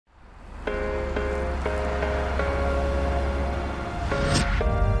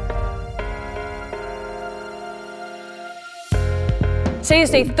Today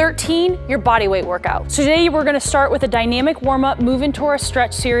is day 13, your body weight workout. So today we're gonna start with a dynamic warm-up, move into our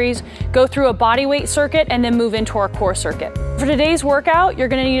stretch series, go through a body weight circuit, and then move into our core circuit. For today's workout, you're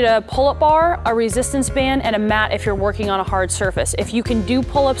gonna need a pull-up bar, a resistance band, and a mat if you're working on a hard surface. If you can do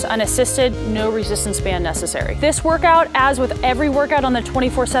pull-ups unassisted, no resistance band necessary. This workout, as with every workout on the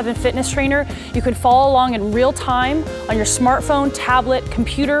 24/7 Fitness Trainer, you can follow along in real time on your smartphone, tablet,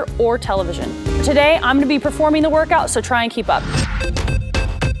 computer, or television. Today, I'm gonna be performing the workout, so try and keep up.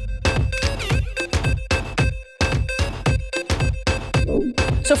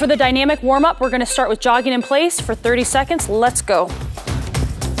 So for the dynamic warm-up, we're gonna start with jogging in place for 30 seconds. Let's go.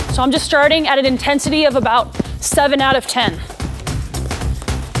 So I'm just starting at an intensity of about 7 out of 10.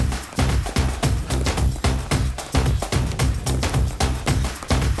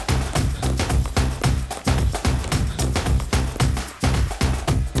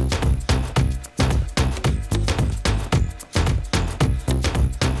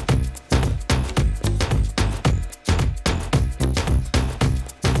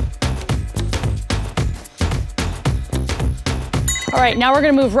 All right, now we're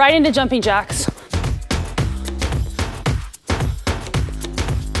gonna move right into jumping jacks.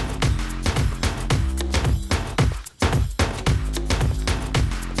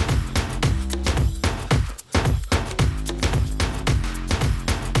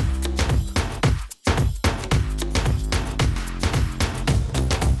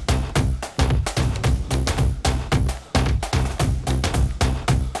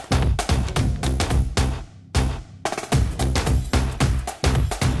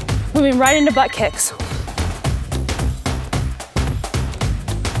 Moving right into butt kicks.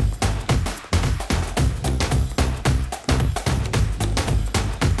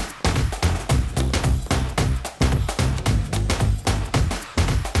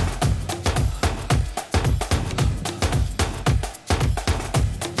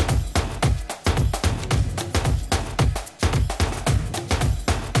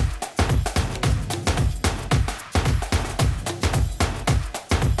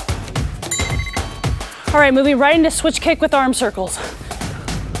 All right, moving right into switch kick with arm circles.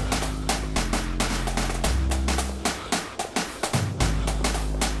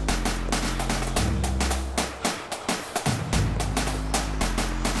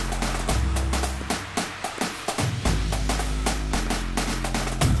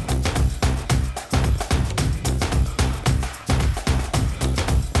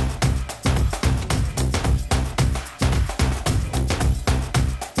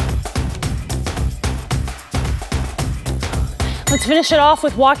 Let's finish it off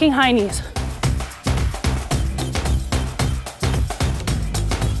with walking high knees.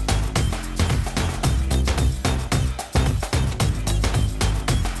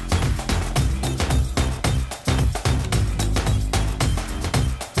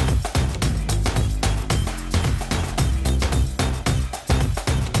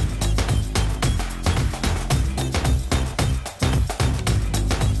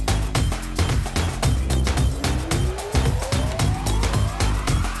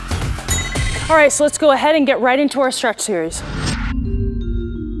 All right, so let's go ahead and get right into our stretch series.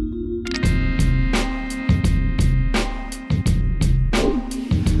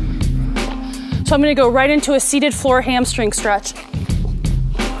 So I'm gonna go right into a seated floor hamstring stretch.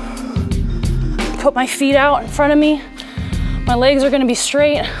 Put my feet out in front of me. My legs are gonna be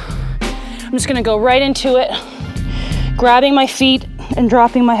straight. I'm just gonna go right into it, grabbing my feet and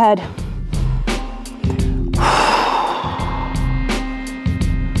dropping my head.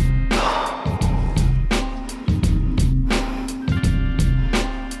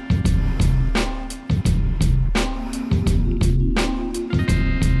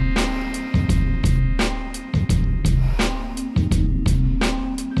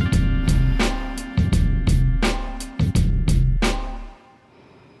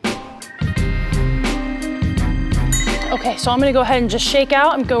 Okay, so I'm gonna go ahead and just shake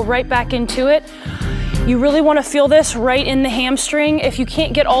out and go right back into it. You really wanna feel this right in the hamstring. If you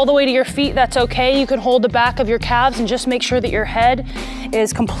can't get all the way to your feet, that's okay. You can hold the back of your calves and just make sure that your head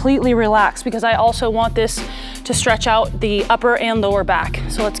is completely relaxed, because I also want this to stretch out the upper and lower back.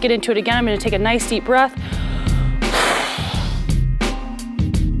 So let's get into it again. I'm gonna take a nice deep breath.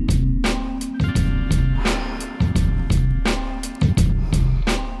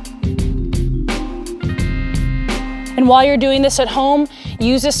 And while you're doing this at home,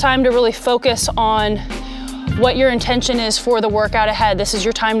 use this time to really focus on what your intention is for the workout ahead. This is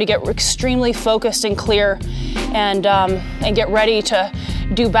your time to get extremely focused and clear and get ready to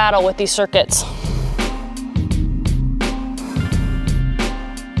do battle with these circuits.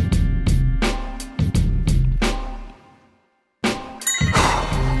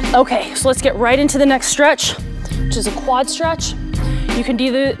 Okay, so let's get right into the next stretch, which is a quad stretch. You can do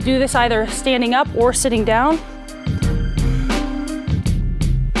this either standing up or sitting down.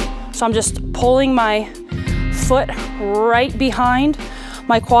 So I'm just pulling my foot right behind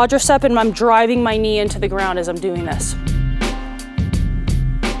my quadricep and I'm driving my knee into the ground as I'm doing this.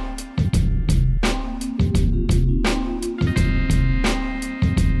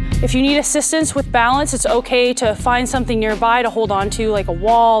 If you need assistance with balance, it's okay to find something nearby to hold on to, like a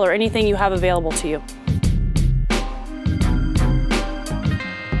wall or anything you have available to you.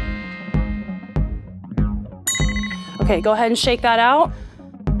 Okay, go ahead and shake that out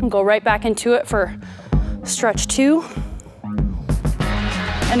and go right back into it for stretch 2.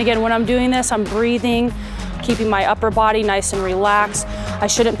 And again, when I'm doing this, I'm breathing, keeping my upper body nice and relaxed. I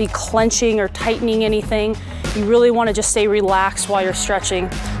shouldn't be clenching or tightening anything. You really want to just stay relaxed while you're stretching.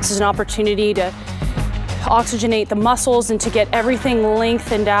 This is an opportunity to oxygenate the muscles and to get everything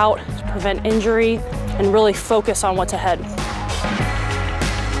lengthened out, to prevent injury, and really focus on what's ahead.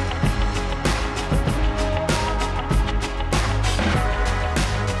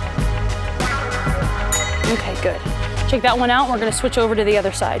 Okay, good. Check that one out. We're going to switch over to the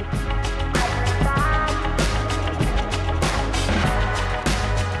other side.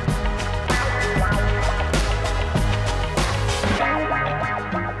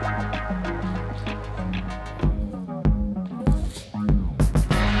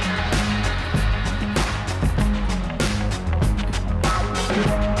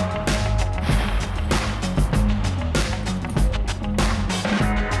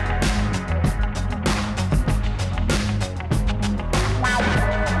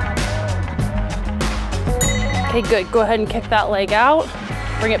 Okay, good. Go ahead and kick that leg out.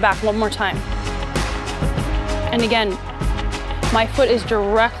 Bring it back one more time. And again, my foot is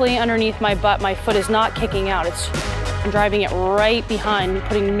directly underneath my butt. My foot is not kicking out. I'm driving it right behind,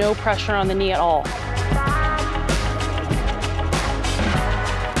 putting no pressure on the knee at all.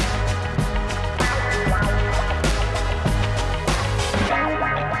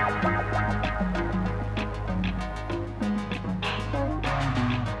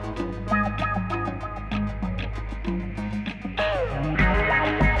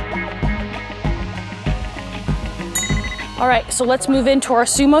 All right, so let's move into our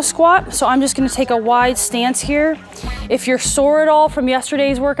sumo squat. So I'm just gonna take a wide stance here. If you're sore at all from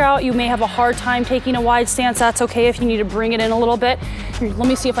yesterday's workout, you may have a hard time taking a wide stance. That's okay if you need to bring it in a little bit. Here, let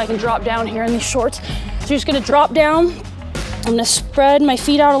me see if I can drop down here in these shorts. So you're just gonna drop down. I'm gonna spread my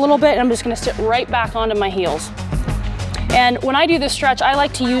feet out a little bit and I'm just gonna sit right back onto my heels. And when I do this stretch, I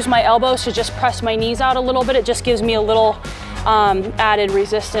like to use my elbows to just press my knees out a little bit. It just gives me a little added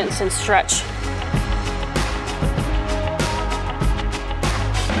resistance and stretch.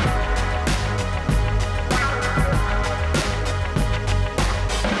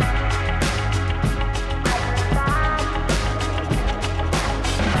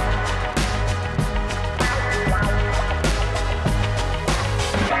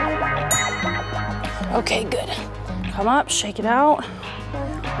 Okay, good. Come up, shake it out.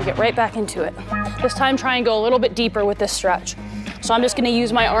 We get right back into it. This time, try and go a little bit deeper with this stretch. So I'm just gonna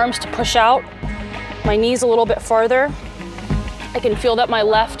use my arms to push out my knees a little bit farther. I can feel that my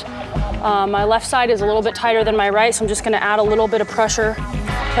left side is a little bit tighter than my right, so I'm just gonna add a little bit of pressure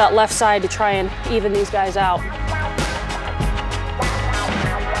to that left side to try and even these guys out.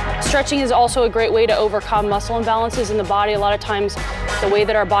 Stretching is also a great way to overcome muscle imbalances in the body. A lot of times, the way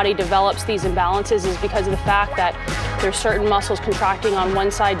that our body develops these imbalances is because of the fact that there's certain muscles contracting on one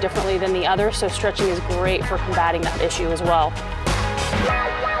side differently than the other, so stretching is great for combating that issue as well.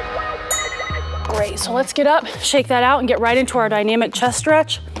 Great, so let's get up, shake that out, and get right into our dynamic chest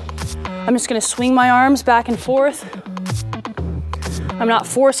stretch. I'm just gonna swing my arms back and forth. I'm not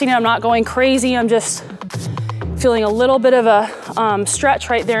forcing it, I'm not going crazy, I'm just feeling a little bit of a stretch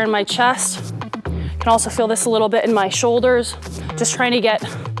right there in my chest. You can also feel this a little bit in my shoulders. Just trying to get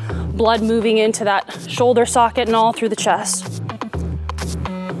blood moving into that shoulder socket and all through the chest.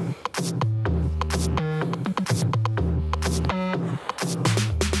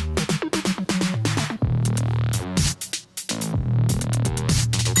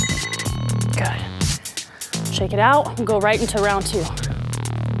 Good. Shake it out and go right into round 2.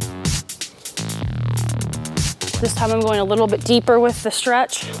 This time I'm going a little bit deeper with the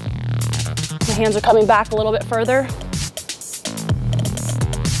stretch. My hands are coming back a little bit further.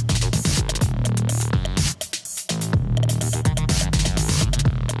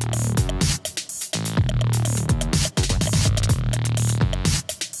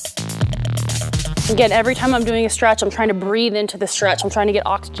 Again, every time I'm doing a stretch, I'm trying to breathe into the stretch. I'm trying to get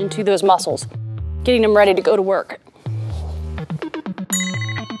oxygen to those muscles, getting them ready to go to work.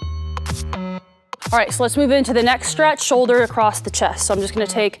 All right, so let's move into the next stretch, shoulder across the chest. So I'm just gonna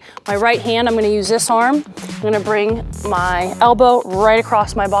take my right hand, I'm gonna use this arm. I'm gonna bring my elbow right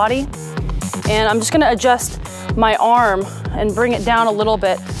across my body. And I'm just gonna adjust my arm and bring it down a little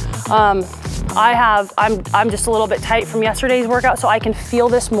bit. I'm just a little bit tight from yesterday's workout, so I can feel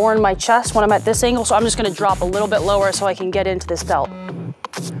this more in my chest when I'm at this angle. So I'm just gonna drop a little bit lower so I can get into this belt.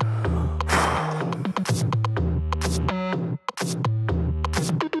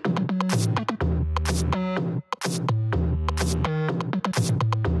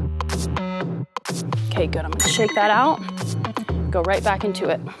 Okay, good, I'm gonna shake that out, go right back into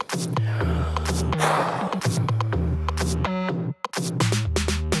it.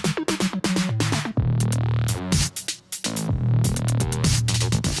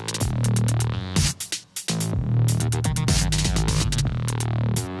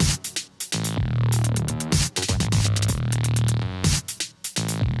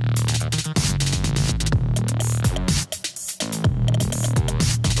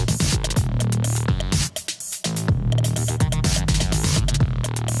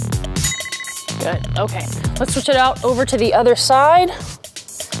 Good, okay. Let's switch it out over to the other side.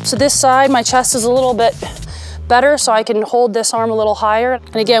 So this side, my chest is a little bit better, so I can hold this arm a little higher.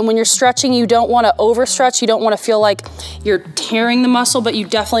 And again, when you're stretching, you don't wanna overstretch. You don't wanna feel like you're tearing the muscle, but you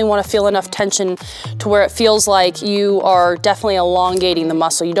definitely wanna feel enough tension to where it feels like you are definitely elongating the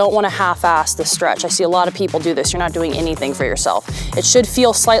muscle. You don't wanna half-ass the stretch. I see a lot of people do this. You're not doing anything for yourself. It should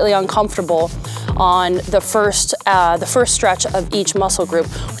feel slightly uncomfortable on the first stretch of each muscle group,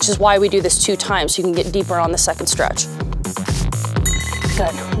 which is why we do this 2 times, so you can get deeper on the second stretch.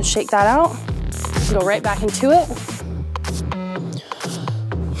 Good, let's shake that out. Go right back into it.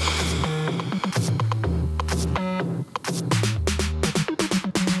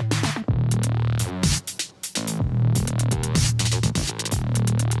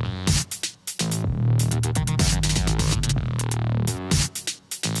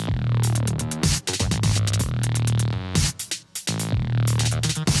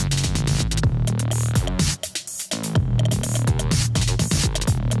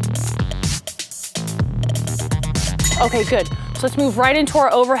 Okay, good. So let's move right into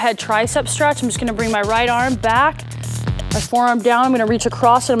our overhead tricep stretch. I'm just gonna bring my right arm back, my forearm down. I'm gonna reach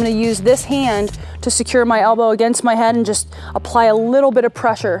across and I'm gonna use this hand to secure my elbow against my head and just apply a little bit of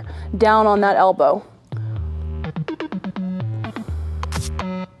pressure down on that elbow.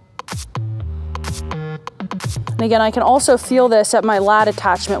 And again, I can also feel this at my lat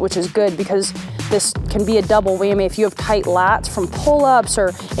attachment, which is good because this can be a double whammy. If you have tight lats from pull-ups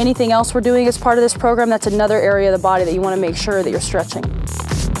or anything else we're doing as part of this program, that's another area of the body that you want to make sure that you're stretching.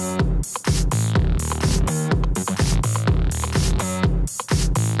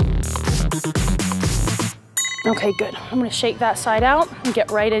 Okay, good. I'm gonna shake that side out and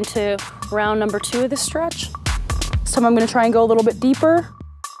get right into round number 2 of this stretch. This time I'm gonna try and go a little bit deeper.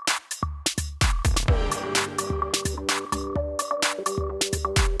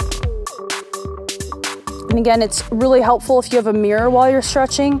 And again, it's really helpful if you have a mirror while you're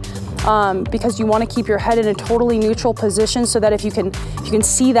stretching because you want to keep your head in a totally neutral position so that if you can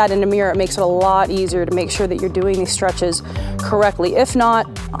see that in a mirror, it makes it a lot easier to make sure that you're doing these stretches correctly. If not,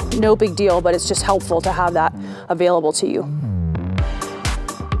 no big deal, but it's just helpful to have that available to you.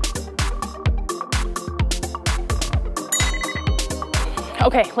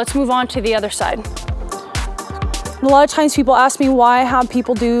 Okay, let's move on to the other side. A lot of times people ask me why I have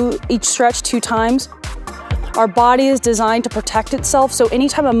people do each stretch 2 times. Our body is designed to protect itself, so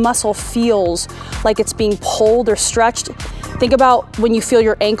anytime a muscle feels like it's being pulled or stretched, think about when you feel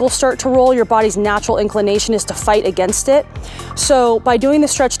your ankle start to roll, your body's natural inclination is to fight against it. So by doing the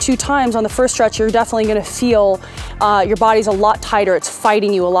stretch 2 times, on the first stretch, you're definitely gonna feel your body's a lot tighter, it's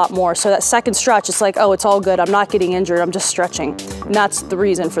fighting you a lot more. So that second stretch, it's like, oh, it's all good, I'm not getting injured, I'm just stretching. And that's the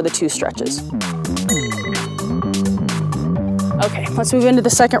reason for the 2 stretches. Okay, let's move into the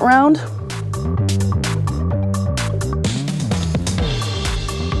second round.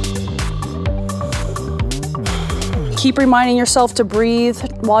 Keep reminding yourself to breathe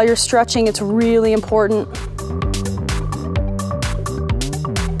while you're stretching. It's really important.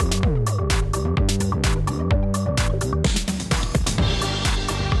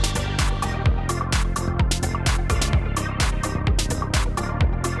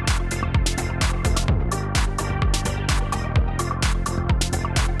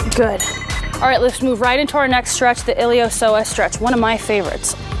 Good. All right, let's move right into our next stretch, the iliopsoas stretch, one of my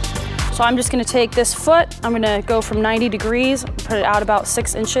favorites. So I'm just gonna take this foot, I'm gonna go from 90 degrees, put it out about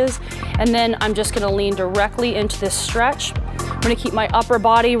 6 inches, and then I'm just gonna lean directly into this stretch. I'm gonna keep my upper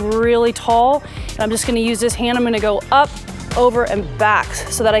body really tall, and I'm just gonna use this hand, I'm gonna go up, over and back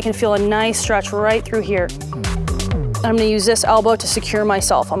so that I can feel a nice stretch right through here. I'm gonna use this elbow to secure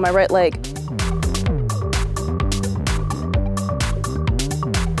myself on my right leg.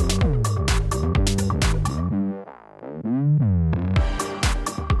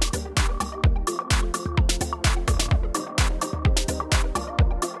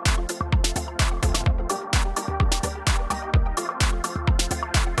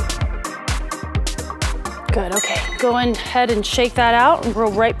 Good, okay. Go ahead and shake that out and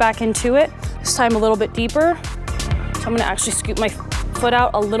roll right back into it. This time a little bit deeper. So I'm gonna actually scoop my foot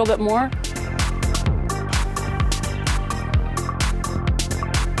out a little bit more.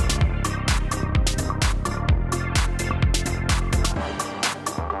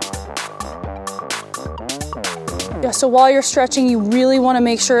 Yeah, so while you're stretching, you really want to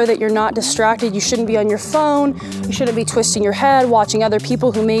make sure that you're not distracted. You shouldn't be on your phone. You shouldn't be twisting your head, watching other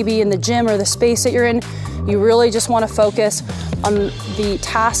people who may be in the gym or the space that you're in. You really just want to focus on the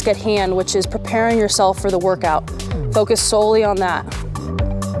task at hand, which is preparing yourself for the workout. Focus solely on that.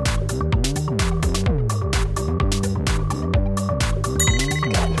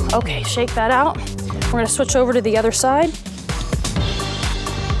 Good. Okay, shake that out. We're going to switch over to the other side.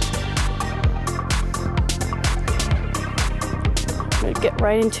 Get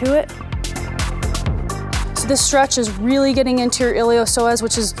right into it. So this stretch is really getting into your iliopsoas,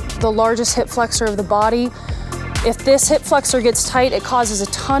 which is the largest hip flexor of the body. If this hip flexor gets tight, it causes a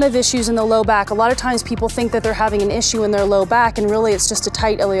ton of issues in the low back. A lot of times people think that they're having an issue in their low back, and really it's just a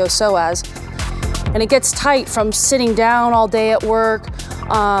tight iliopsoas. And it gets tight from sitting down all day at work,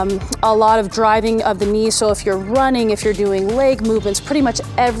 a lot of driving of the knees. So if you're running, if you're doing leg movements, pretty much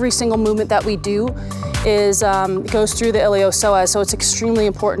every single movement that we do is goes through the iliopsoas, so it's extremely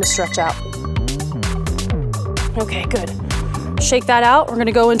important to stretch out. Okay, good. Shake that out. We're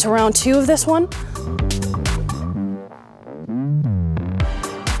gonna go into round 2 of this one.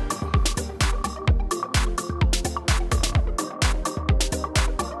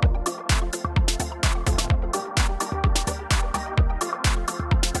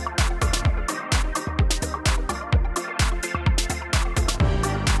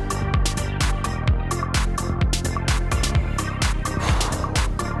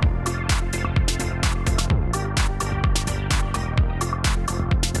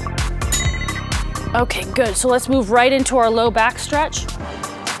 Okay, good. So let's move right into our low back stretch.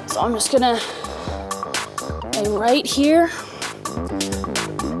 So I'm just gonna lay right here.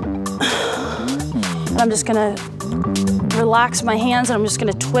 And I'm just gonna relax my hands, and I'm just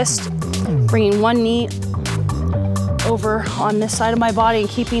gonna twist, bringing one knee over on this side of my body and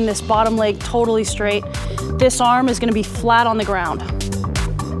keeping this bottom leg totally straight. This arm is gonna be flat on the ground.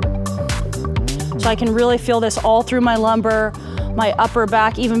 So I can really feel this all through my lumbar, my upper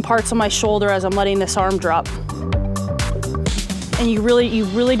back, even parts of my shoulder as I'm letting this arm drop. And you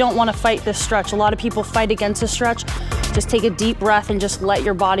really don't want to fight this stretch. A lot of people fight against this stretch. Just take a deep breath and just let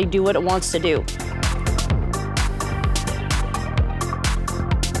your body do what it wants to do.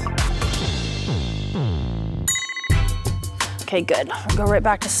 Okay, good. I'll go right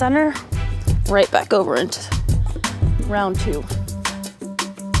back to center, right back over into round 2.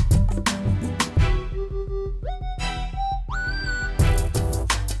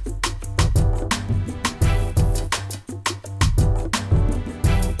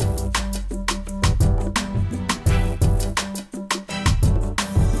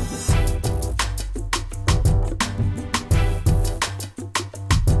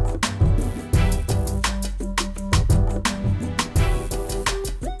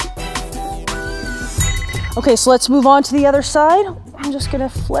 Okay, so let's move on to the other side. I'm just gonna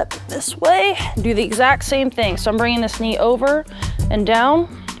flip this way, do the exact same thing. So I'm bringing this knee over and down,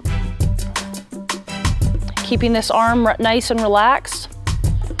 keeping this arm nice and relaxed,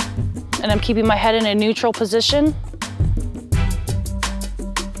 and I'm keeping my head in a neutral position.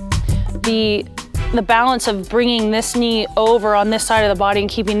 The balance of bringing this knee over on this side of the body and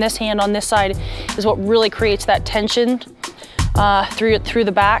keeping this hand on this side is what really creates that tension through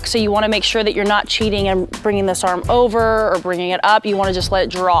the back. So you want to make sure that you're not cheating and bringing this arm over or bringing it up. You want to just let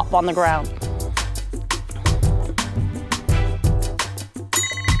it drop on the ground.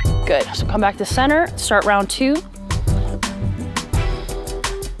 Good. So come back to center, start round 2.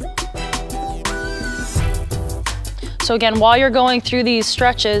 So again, while you're going through these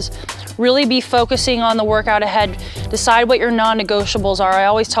stretches, really be focusing on the workout ahead. Decide what your non-negotiables are. I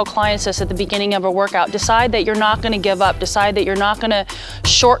always tell clients this at the beginning of a workout. Decide that you're not gonna give up. Decide that you're not gonna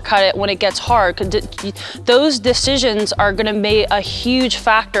shortcut it when it gets hard. Those decisions are gonna be a huge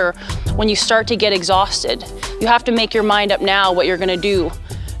factor when you start to get exhausted. You have to make your mind up now what you're gonna do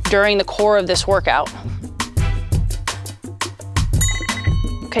during the core of this workout.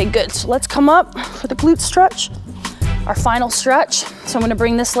 Okay, good. So let's come up for the glute stretch, our final stretch. So I'm gonna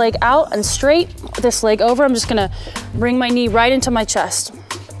bring this leg out and straight, this leg over. I'm just gonna bring my knee right into my chest.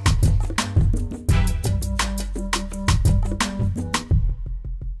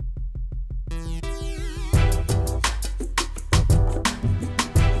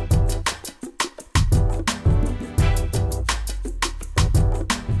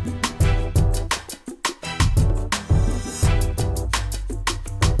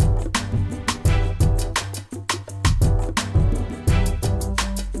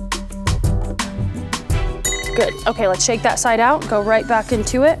 Good. Okay, let's shake that side out, go right back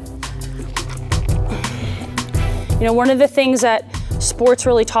into it. You know, one of the things that sports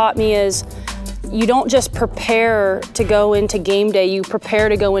really taught me is you don't just prepare to go into game day, you prepare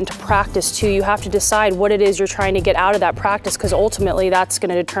to go into practice too. You have to decide what it is you're trying to get out of that practice, because ultimately that's going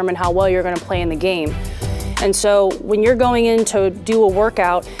to determine how well you're going to play in the game. And so when you're going in to do a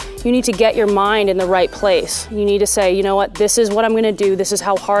workout, you need to get your mind in the right place. You need to say, you know what, this is what I'm gonna do, this is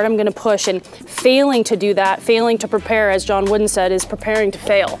how hard I'm gonna push, and failing to do that, failing to prepare, as John Wooden said, is preparing to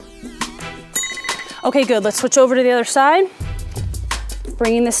fail. Okay, good, let's switch over to the other side.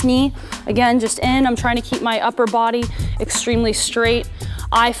 Bringing this knee, again, just in. I'm trying to keep my upper body extremely straight.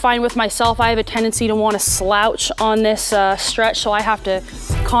 I find with myself, I have a tendency to wanna slouch on this stretch, so I have to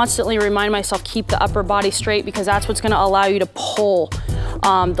constantly remind myself, keep the upper body straight, because that's what's gonna allow you to pull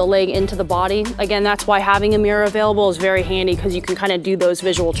the leg into the body. Again, that's why having a mirror available is very handy, because you can kind of do those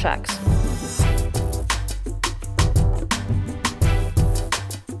visual checks.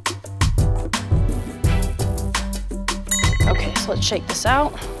 Okay, so let's shake this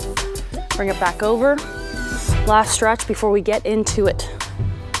out, bring it back over. Last stretch before we get into it.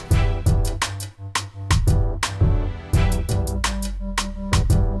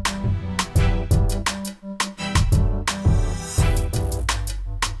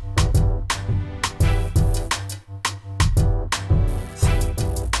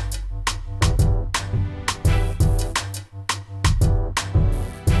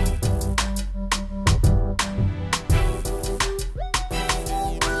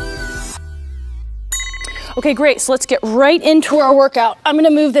 Okay, great, so let's get right into our workout. I'm gonna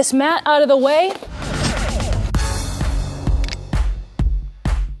move this mat out of the way.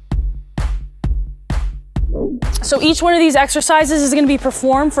 So each one of these exercises is gonna be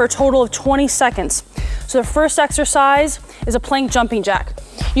performed for a total of 20 seconds. So the first exercise is a plank jumping jack.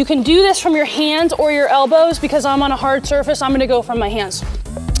 You can do this from your hands or your elbows. Because I'm on a hard surface, I'm gonna go from my hands.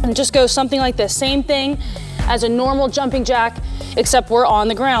 And just go something like this. Same thing as a normal jumping jack, except we're on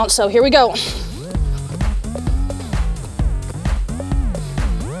the ground. So here we go.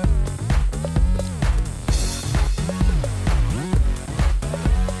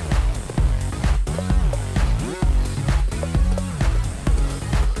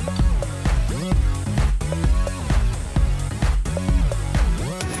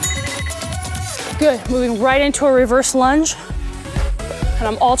 Good, moving right into a reverse lunge. And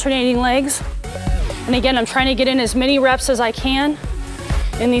I'm alternating legs. And again, I'm trying to get in as many reps as I can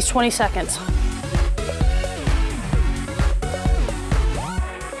in these 20 seconds.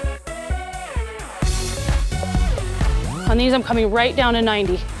 On these, I'm coming right down to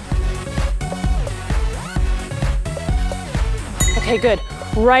 90. Okay, good.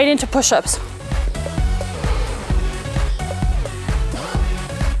 Right into push-ups.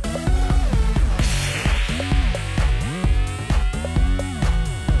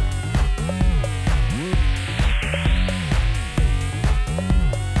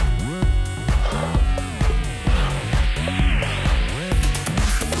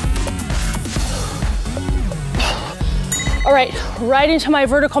 All right, right into my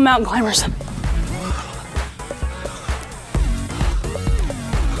vertical mountain climbers.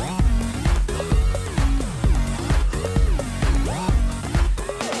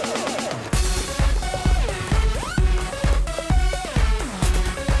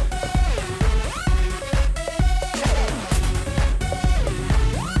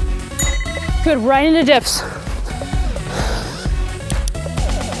 Good, right into dips.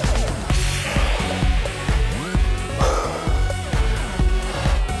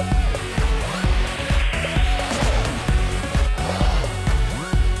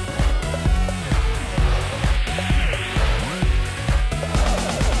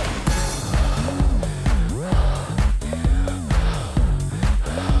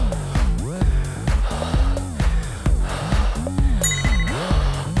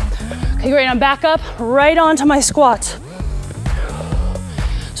 Okay, great, I'm back up right onto my squats.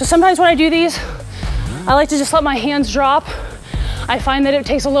 So sometimes when I do these, I like to just let my hands drop. I find that it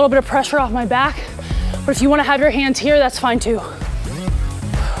takes a little bit of pressure off my back, but if you wanna have your hands here, that's fine too.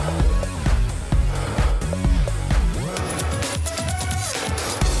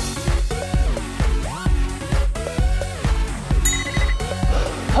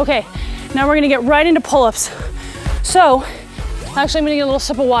 Okay, now we're gonna get right into pull-ups. So, actually I'm gonna get a little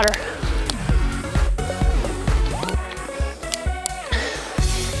sip of water.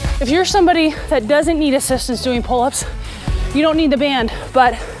 If you're somebody that doesn't need assistance doing pull-ups, you don't need the band,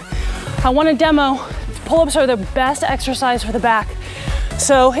 but I wanna demo, pull-ups are the best exercise for the back.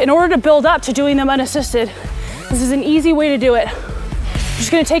 So in order to build up to doing them unassisted, this is an easy way to do it. I'm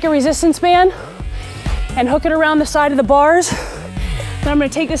just gonna take a resistance band and hook it around the side of the bars. Then I'm gonna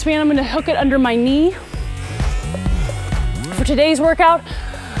take this band, I'm gonna hook it under my knee. For today's workout,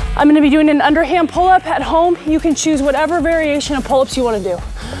 I'm gonna be doing an underhand pull-up at home. You can choose whatever variation of pull-ups you wanna do.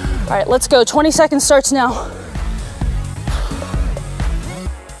 All right, let's go. 20 seconds starts now.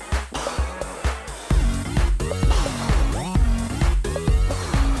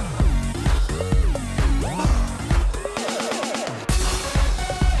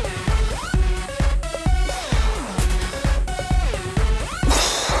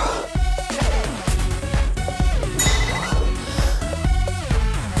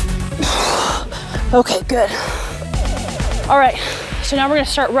 Okay, good. All right, so now we're gonna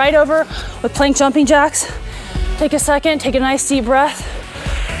start right over with plank jumping jacks. Take a second, take a nice deep breath,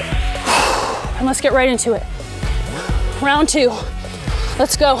 and let's get right into it. Round 2,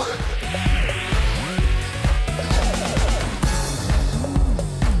 let's go.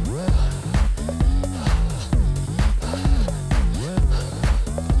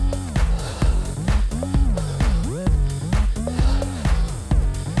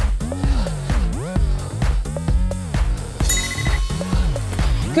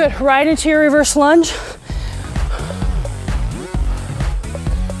 Good, right into your reverse lunge.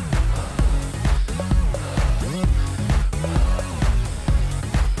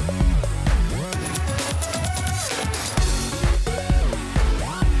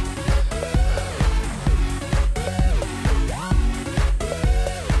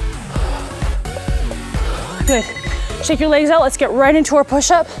 Good, shake your legs out, let's get right into our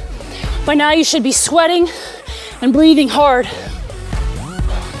push-up. By now you should be sweating and breathing hard.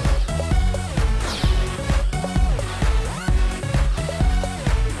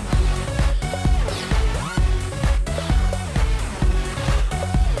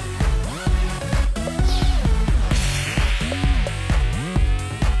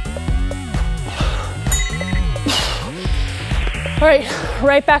 All right,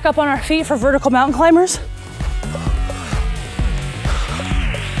 right back up on our feet for vertical mountain climbers.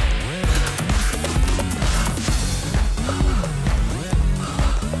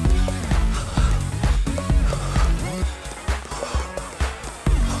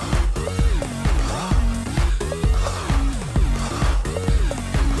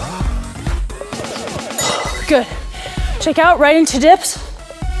 Good. Check out right into dips.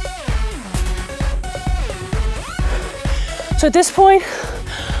 So at this point,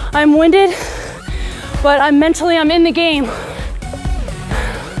 I'm winded, but I'm in the game.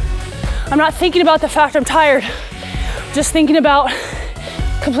 I'm not thinking about the fact I'm tired, just thinking about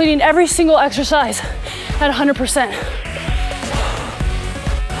completing every single exercise at 100%.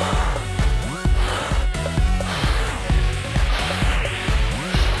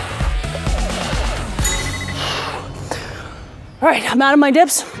 All right, I'm out of my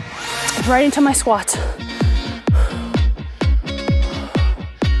dips, right into my squats.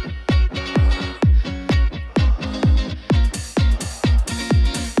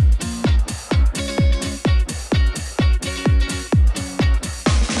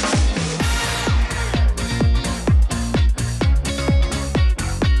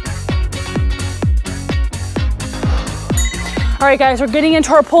 All right, guys, we're getting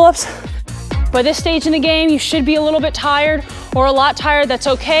into our pull-ups. By this stage in the game, you should be a little bit tired or a lot tired. That's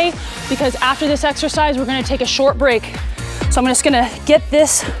okay, because after this exercise, we're gonna take a short break. So I'm just gonna get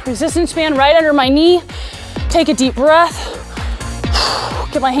this resistance band right under my knee, take a deep breath,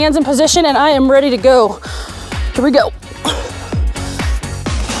 get my hands in position, and I am ready to go. Here we go.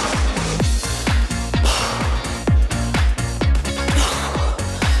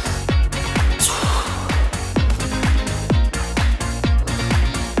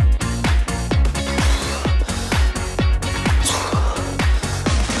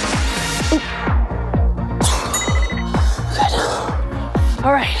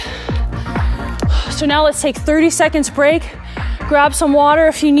 All right, so now let's take 30 seconds break. Grab some water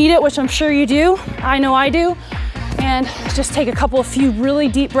if you need it, which I'm sure you do. I know I do. And just take a few really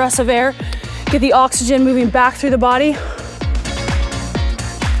deep breaths of air. Get the oxygen moving back through the body.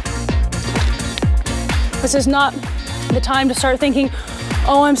 This is not the time to start thinking,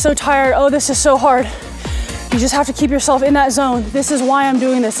 oh, I'm so tired, oh, this is so hard. You just have to keep yourself in that zone. This is why I'm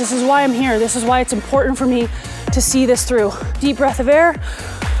doing this. This is why I'm here. This is why it's important for me to see this through. Deep breath of air.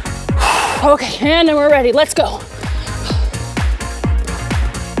 Okay, and then we're ready. Let's go.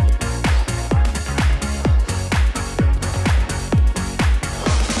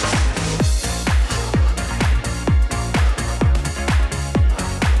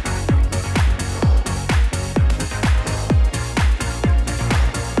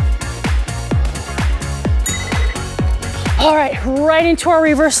 All right, right into our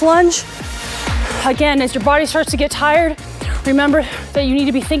reverse lunge. Again, as your body starts to get tired, remember that you need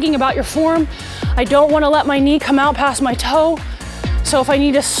to be thinking about your form. I don't want to let my knee come out past my toe. So if I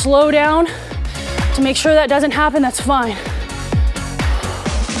need to slow down to make sure that doesn't happen, that's fine.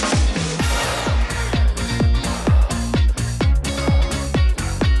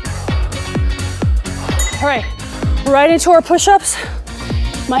 All right, right into our push-ups.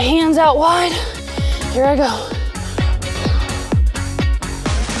 My hands out wide. Here I go.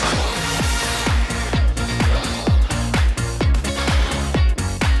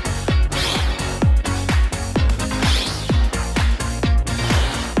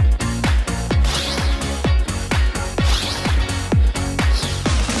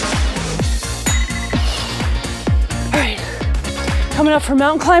 Coming up for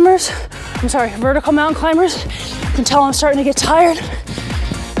mountain climbers, vertical mountain climbers. You can tell I'm starting to get tired.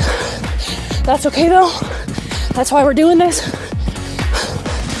 That's okay though. That's why we're doing this.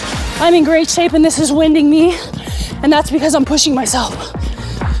 I'm in great shape and this is winding me, and that's because I'm pushing myself.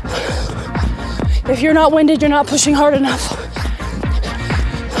 If you're not winded, you're not pushing hard enough.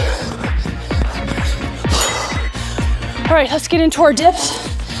 All right, let's get into our dips.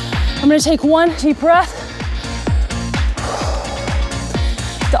 I'm gonna take one deep breath.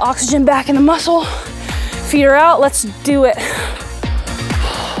 The oxygen back in the muscle. Feet are out, let's do it.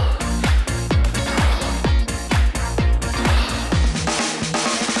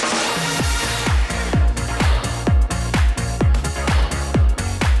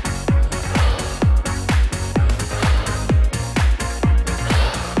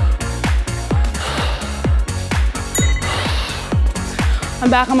 I'm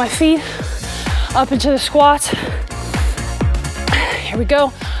back on my feet, up into the squats. Here we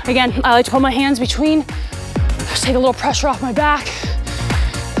go. Again, I like to put my hands between, just take a little pressure off my back.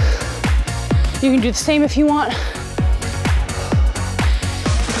 You can do the same if you want.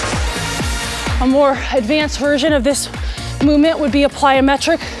 A more advanced version of this movement would be a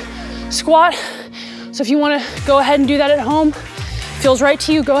plyometric squat. So if you want to go ahead and do that at home, feels right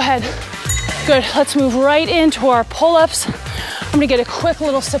to you, go ahead. Good, let's move right into our pull-ups. I'm gonna get a quick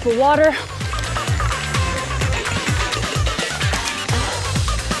little sip of water.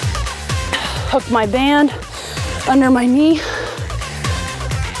 Hook my band under my knee.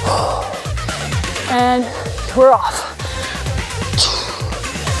 And we're off.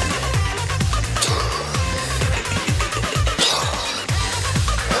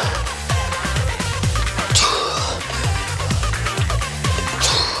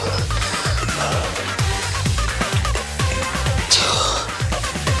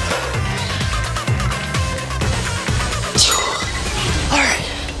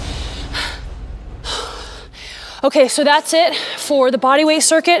 Okay, so that's it for the bodyweight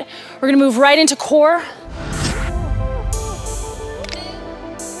circuit. We're gonna move right into core.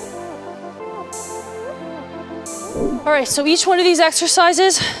 All right, so each one of these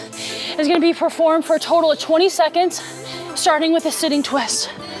exercises is gonna be performed for a total of 20 seconds, starting with a sitting twist.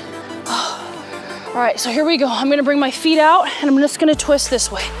 All right, so here we go. I'm gonna bring my feet out and I'm just gonna twist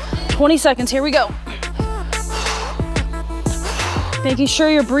this way. 20 seconds, here we go. Making sure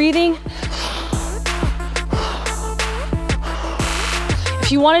you're breathing.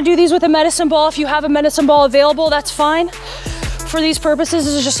 If you want to do these with a medicine ball, if you have a medicine ball available, that's fine. For these purposes,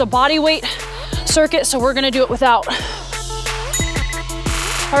 this is just a body weight circuit, so we're going to do it without.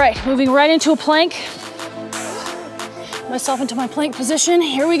 All right, moving right into a plank. Myself into my plank position.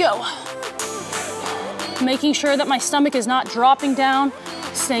 Here we go. Making sure that my stomach is not dropping down,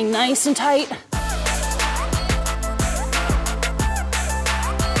 staying nice and tight.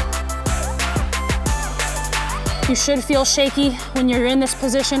 You should feel shaky when you're in this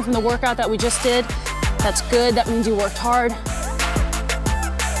position from the workout that we just did. That's good, that means you worked hard.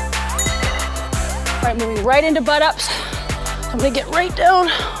 All right, moving right into butt ups. I'm gonna get right down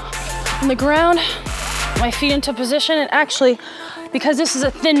on the ground, my feet into position, and actually, because this is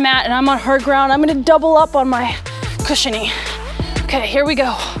a thin mat and I'm on hard ground, I'm gonna double up on my cushioning. Okay, here we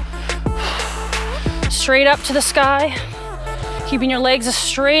go. Straight up to the sky, keeping your legs as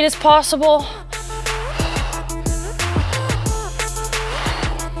straight as possible.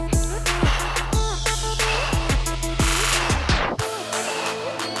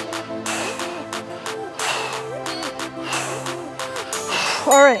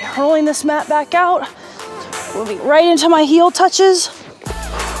 All right, rolling this mat back out. Moving right into my heel touches.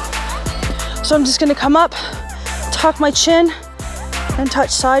 So I'm just gonna come up, tuck my chin, and touch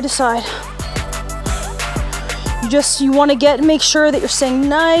side to side. You wanna make sure that you're staying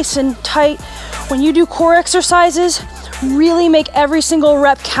nice and tight. When you do core exercises, really make every single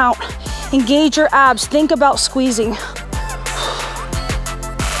rep count. Engage your abs, think about squeezing.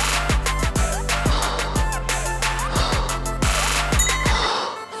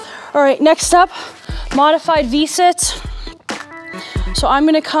 All right, next up, modified V-sits. So I'm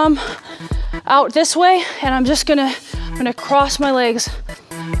gonna come out this way and I'm gonna cross my legs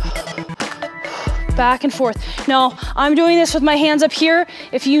back and forth. Now, I'm doing this with my hands up here.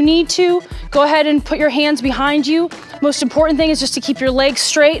 If you need to, go ahead and put your hands behind you. Most important thing is just to keep your legs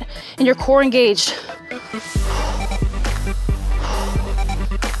straight and your core engaged.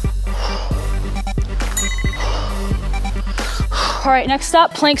 All right, next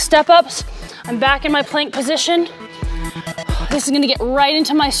up, plank step-ups. I'm back in my plank position. This is gonna get right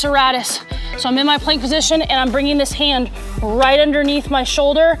into my serratus. So I'm in my plank position and I'm bringing this hand right underneath my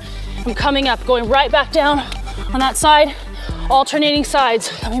shoulder. I'm coming up, going right back down on that side, alternating sides.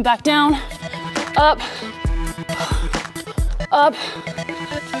 Coming back down, up, up,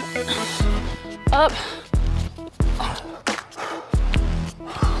 up.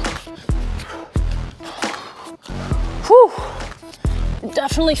 Whew,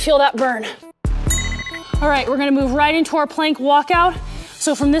 definitely feel that burn. All right, we're gonna move right into our plank walkout.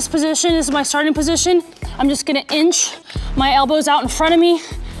 So from this position, this is my starting position. I'm just gonna inch my elbows out in front of me,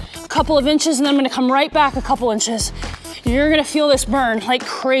 a couple of inches, and then I'm gonna come right back a couple inches. You're gonna feel this burn like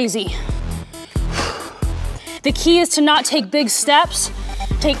crazy. The key is to not take big steps,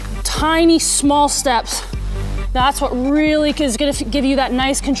 take tiny, small steps. That's what really is gonna give you that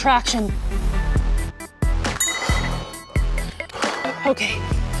nice contraction. Okay,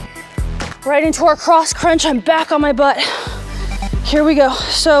 right into our cross crunch. I'm back on my butt. Here we go.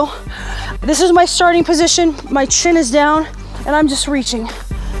 So this is my starting position. My chin is down and I'm just reaching.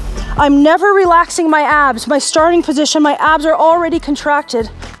 I'm never relaxing my abs. My starting position, my abs are already contracted.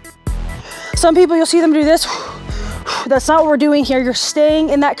 Some people, you'll see them do this. That's not what we're doing here. You're staying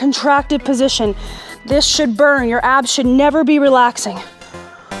in that contracted position. This should burn. Your abs should never be relaxing.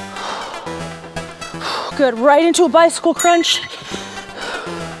 Good, right into a bicycle crunch.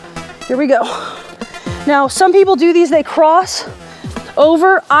 Here we go. Now, some people do these, they cross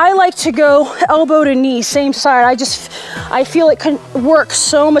over. I like to go elbow to knee, same side. I feel it can work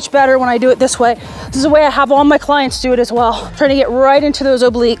so much better when I do it this way. This is the way I have all my clients do it as well. Trying to get right into those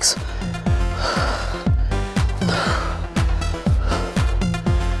obliques.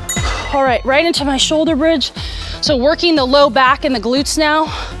 All right, right into my shoulder bridge. So working the low back and the glutes now.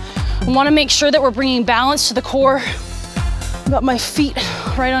 I wanna make sure that we're bringing balance to the core. Got my feet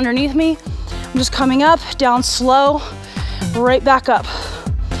right underneath me. I'm just coming up, down slow, right back up.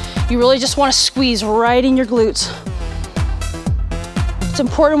 You really just wanna squeeze right in your glutes. It's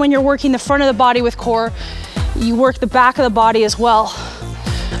important when you're working the front of the body with core, you work the back of the body as well.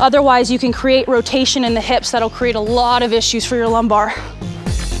 Otherwise, you can create rotation in the hips that'll create a lot of issues for your lumbar.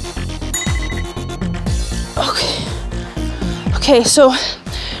 Okay, so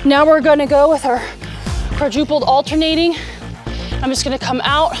now we're gonna go with our quadrupled alternating. I'm just gonna come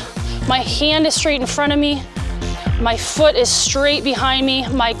out. My hand is straight in front of me. My foot is straight behind me.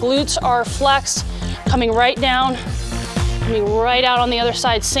 My glutes are flexed, coming right down, coming right out on the other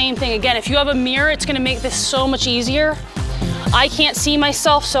side. Same thing. Again, if you have a mirror, it's gonna make this so much easier. I can't see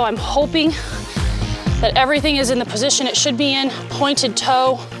myself, so I'm hoping that everything is in the position it should be in, pointed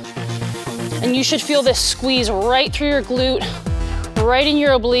toe. And you should feel this squeeze right through your glute, right in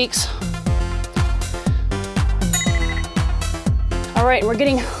your obliques. All right, we're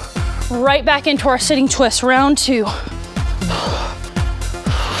getting right back into our sitting twist, round 2.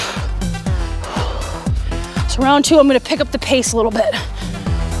 So round 2, I'm gonna pick up the pace a little bit.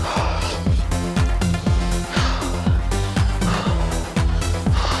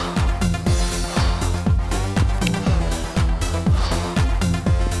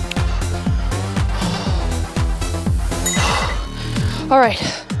 All right,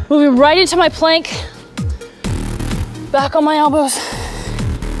 moving right into my plank. Back on my elbows.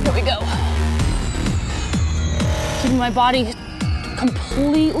 Here we go. Keeping my body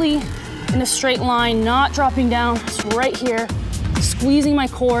completely in a straight line, not dropping down. It's right here, squeezing my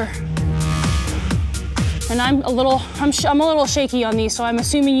core. And I'm a little shaky on these, so I'm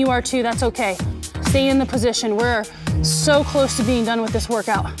assuming you are too. That's okay. Stay in the position. We're so close to being done with this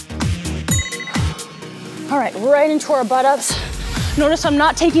workout. All right, right into our butt ups. Notice I'm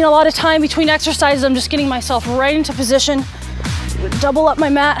not taking a lot of time between exercises. I'm just getting myself right into position. double up my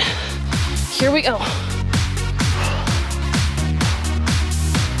mat. Here we go.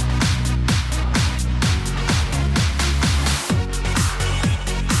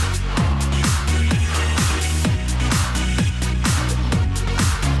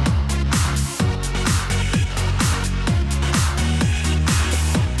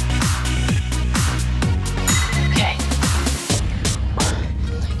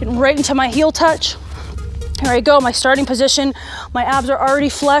 Right into my heel touch. Here I go, my starting position. My abs are already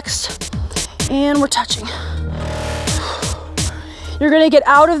flexed and we're touching. You're gonna get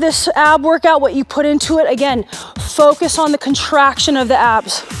out of this ab workout what you put into it. Again, focus on the contraction of the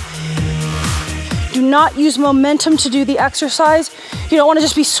abs. Do not use momentum to do the exercise. You don't wanna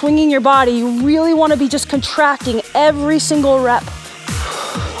just be swinging your body. You really wanna be just contracting every single rep.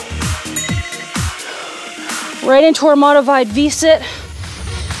 Right into our modified V-sit.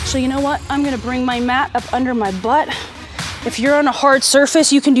 So you know what? I'm gonna bring my mat up under my butt. If you're on a hard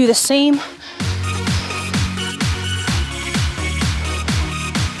surface, you can do the same.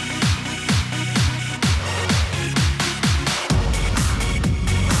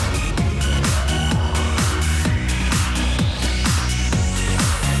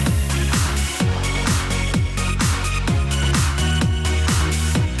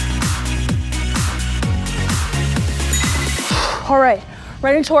 All right.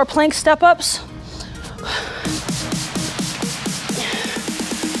 Right into our plank step-ups.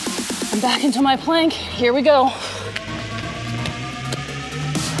 And back into my plank. Here we go.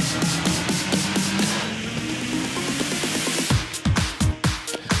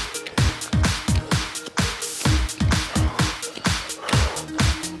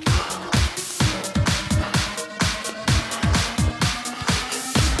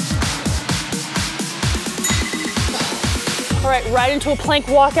 All right, right into a plank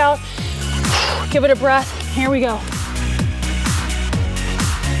walkout. Give it a breath. Here we go.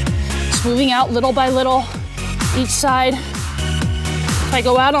 Just moving out little by little, each side. If I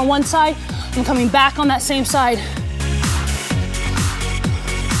go out on one side, I'm coming back on that same side.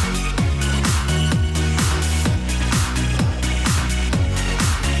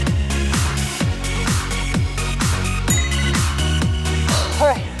 All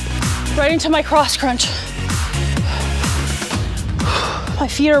right, right into my cross crunch. My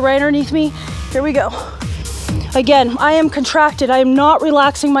feet are right underneath me. Here we go. Again, I am contracted. I am not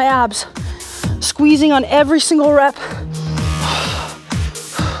relaxing my abs. Squeezing on every single rep.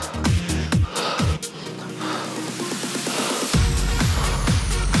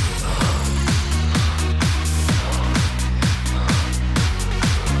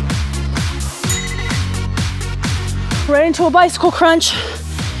 Right into a bicycle crunch.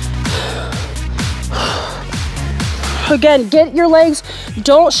 Again, get your legs,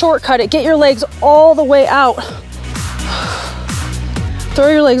 don't shortcut it. Get your legs all the way out. Throw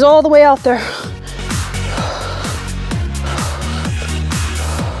your legs all the way out there.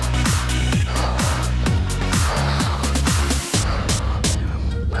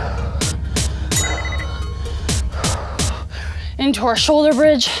 Into our shoulder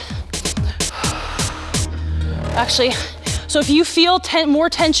bridge. Actually, so if you feel more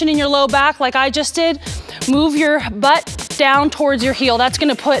tension in your low back like I just did, move your butt down towards your heel. That's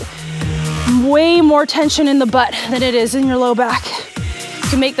gonna put way more tension in the butt than it is in your low back. You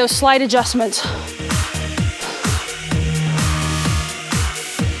can make those slight adjustments.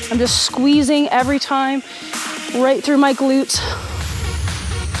 I'm just squeezing every time, right through my glutes.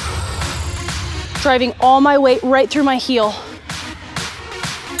 Driving all my weight right through my heel.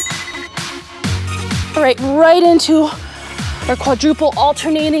 All right, right into our quadruple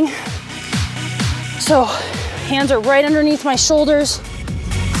alternating. So hands are right underneath my shoulders.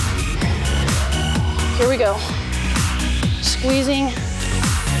 Here we go. Squeezing.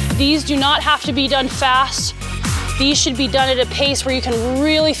 These do not have to be done fast. These should be done at a pace where you can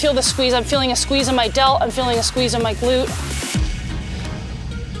really feel the squeeze. I'm feeling a squeeze in my delt. I'm feeling a squeeze in my glute.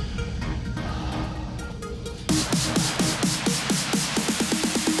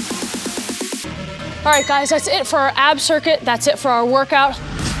 All right, guys, that's it for our ab circuit. That's it for our workout.